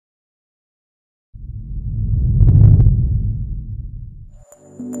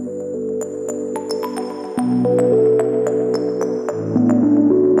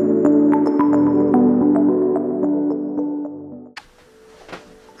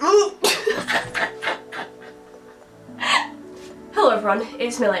everyone,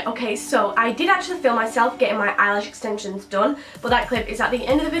 it's Millie. Okay, so I did actually film myself getting my eyelash extensions done, but that clip is at the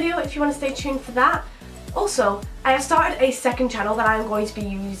end of the video if you want to stay tuned for that. Also, I have started a second channel that I'm going to be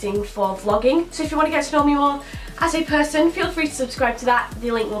using for vlogging, so if you want to get to know me more as a person, feel free to subscribe to that.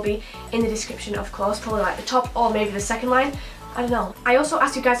 The link will be in the description, of course, probably like the top or maybe the second line. I don't know. I also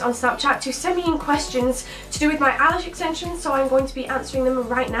asked you guys on Snapchat to send me in questions to do with my eyelash extensions, so I'm going to be answering them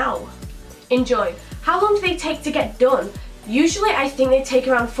right now. Enjoy. How long do they take to get done? Usually I think they take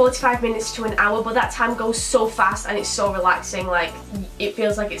around 45 minutes to an hour, but that time goes so fast and it's so relaxing, like it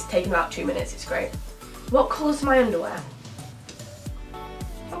feels like it's taken about 2 minutes. It's great. What colour's my underwear?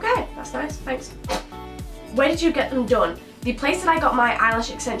 Okay, that's nice, thanks. Where did you get them done? The place that I got my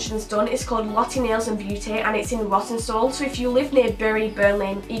eyelash extensions done is called Lottie Nails and Beauty, and it's in Rawtenstall. So if you live near Bury,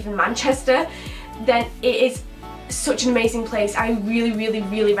 Burnley, even Manchester, then it is such an amazing place. I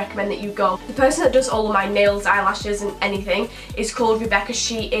really recommend that you go. The person that does all of my nails, eyelashes and anything is called Rebecca.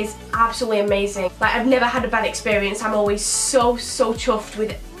 She is absolutely amazing. Like, I've never had a bad experience. I'm always so chuffed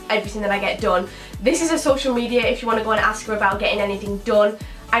with everything that I get done. This is her social media if you want to go and ask her about getting anything done.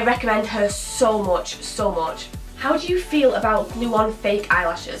 I recommend her so much. How do you feel about glue-on fake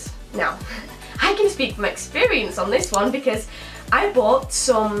eyelashes? Now, I can speak from experience on this one because I bought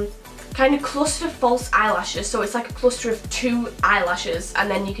some kind of cluster false eyelashes. So it's like a cluster of 2 eyelashes and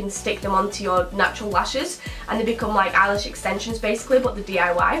then you can stick them onto your natural lashes and they become like eyelash extensions basically, but the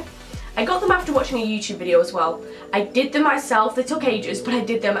DIY. I got them after watching a YouTube video as well. I did them myself, they took ages, but I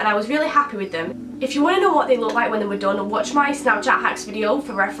did them and I was really happy with them. If you want to know what they look like when they were done, watch my Snapchat hacks video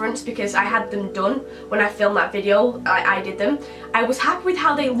for reference because I had them done when I filmed that video. I did them. I was happy with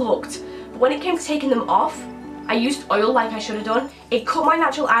how they looked, but when it came to taking them off, I used oil like I should have done. It cut my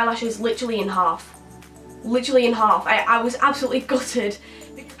natural eyelashes literally in half. Literally in half. I was absolutely gutted.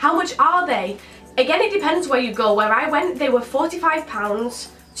 How much are they? Again, it depends where you go. Where I went, they were £45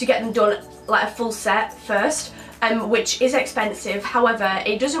 to get them done, like a full set first, which is expensive. However,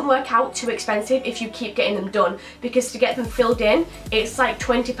 it doesn't work out too expensive if you keep getting them done, because to get them filled in, it's like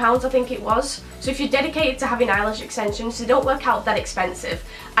 £20 I think it was. So if you're dedicated to having eyelash extensions, they don't work out that expensive.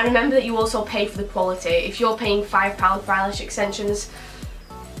 And remember that you also pay for the quality. If you're paying £5 for eyelash extensions,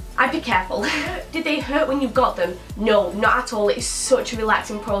 I'd be careful. Did they hurt when you got them? No, not at all. It's such a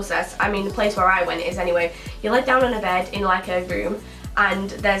relaxing process. I mean, the place where I went is anyway. You lay down on a bed in like a room, and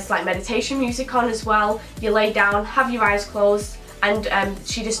there's like meditation music on as well. You lay down, have your eyes closed, and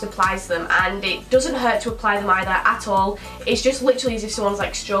she just applies them, and it doesn't hurt to apply them either at all. It's just literally as if someone's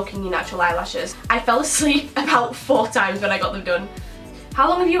like stroking your natural eyelashes. I fell asleep about 4 times when I got them done. How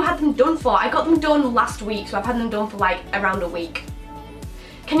long have you had them done for? I got them done last week, so I've had them done for like around a week.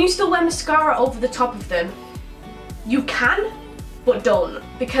 Can you still wear mascara over the top of them? You can, but don't,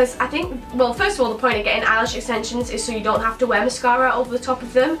 because I think, well, first of all, the point of getting eyelash extensions is so you don't have to wear mascara over the top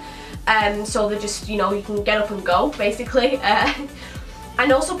of them, so they're just, you know, you can get up and go basically.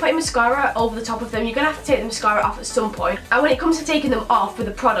 And also putting mascara over the top of them, you're going to have to take the mascara off at some point. And when it comes to taking them off with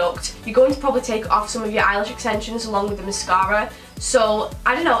a product, you're going to probably take off some of your eyelash extensions along with the mascara. So,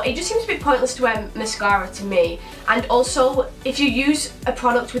 I don't know, it just seems a bit pointless to wear mascara to me. And also, if you use a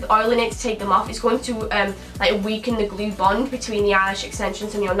product with oil in it to take them off, it's going to like weaken the glue bond between the eyelash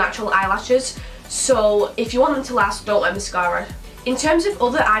extensions and your natural eyelashes. So, if you want them to last, don't wear mascara. In terms of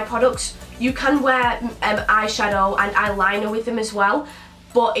other eye products, you can wear eyeshadow and eyeliner with them as well,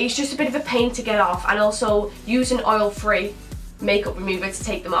 but it's just a bit of a pain to get off, and also use an oil-free makeup remover to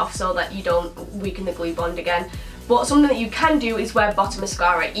take them off so that you don't weaken the glue bond again. But something that you can do is wear bottom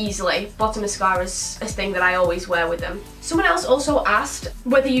mascara easily. Bottom mascara is a thing that I always wear with them. Someone else also asked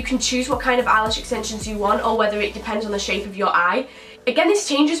whether you can choose what kind of eyelash extensions you want or whether it depends on the shape of your eye. Again, this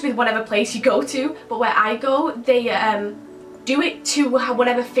changes with whatever place you go to, but where I go, they do it to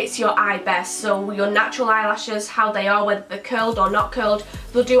whatever fits your eye best. So your natural eyelashes, how they are, whether they're curled or not curled,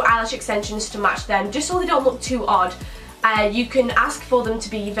 they'll do eyelash extensions to match them, just so they don't look too odd. You can ask for them to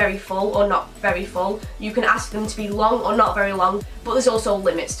be very full or not very full. You can ask them to be long or not very long, but there's also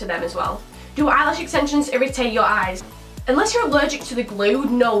limits to them as well. Do eyelash extensions irritate your eyes? Unless you're allergic to the glue,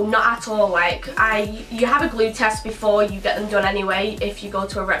 no, not at all. Like, you have a glue test before you get them done anyway if you go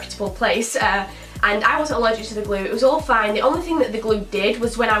to a reputable place. And I wasn't allergic to the glue, it was all fine. The only thing that the glue did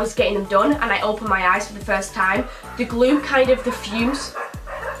was when I was getting them done and I opened my eyes for the first time, the glue kind of, the fumes...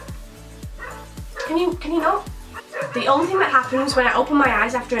 Can you not? The only thing that happens when I open my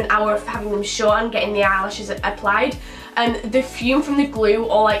eyes after an hour of having them shut and getting the eyelashes applied, the fume from the glue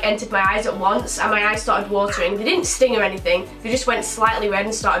all like entered my eyes at once and my eyes started watering. They didn't sting or anything, they just went slightly red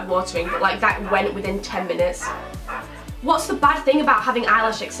and started watering, but like that went within 10 minutes. What's the bad thing about having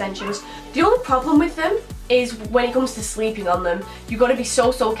eyelash extensions? The only problem with them is when it comes to sleeping on them, you've got to be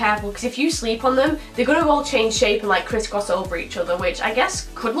so careful, because if you sleep on them, they're going to all change shape and like crisscross over each other, which I guess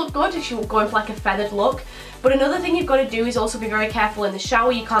could look good if you're going for like a feathered look. But another thing you've got to do is also be very careful in the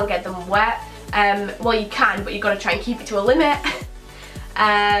shower. You can't get them wet. Well, you can, but you've got to try and keep it to a limit.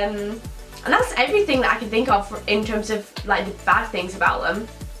 And that's everything that I can think of in terms of like the bad things about them.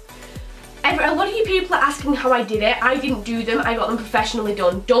 A lot of you people are asking how I did it. I didn't do them, I got them professionally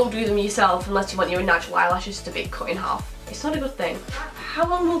done. Don't do them yourself unless you want your natural eyelashes to be cut in half. It's not a good thing. How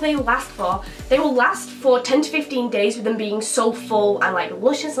long will they last for? They will last for 10 to 15 days with them being so full and like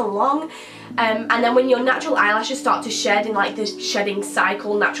luscious and long. And then when your natural eyelashes start to shed in like this shedding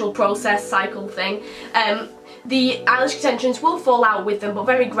cycle, natural process cycle thing, the eyelash extensions will fall out with them, but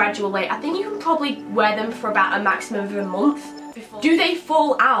very gradually. I think you can probably wear them for about a maximum of a month. Do they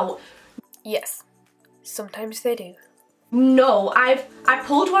fall out? Yes, sometimes they do. No, I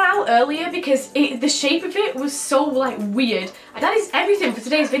pulled one out earlier because the shape of it was so like weird. And that is everything for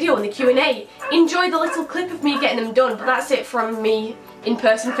today's video and the Q&A. Enjoy the little clip of me getting them done, but that's it from me in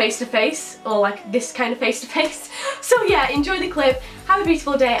person, face to face, or like this kind of face to face. So yeah, enjoy the clip, have a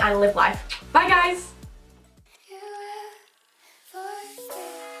beautiful day and live life. Bye guys!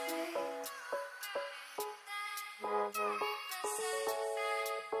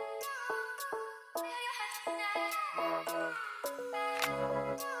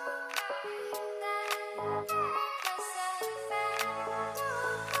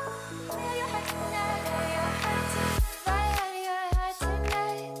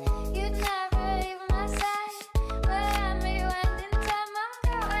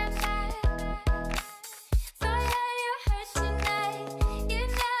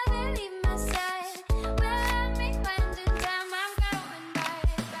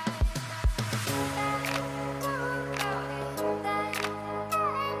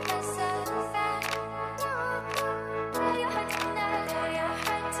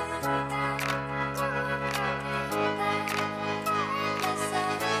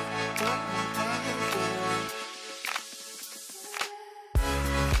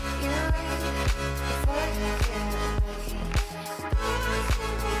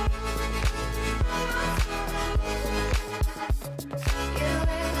 You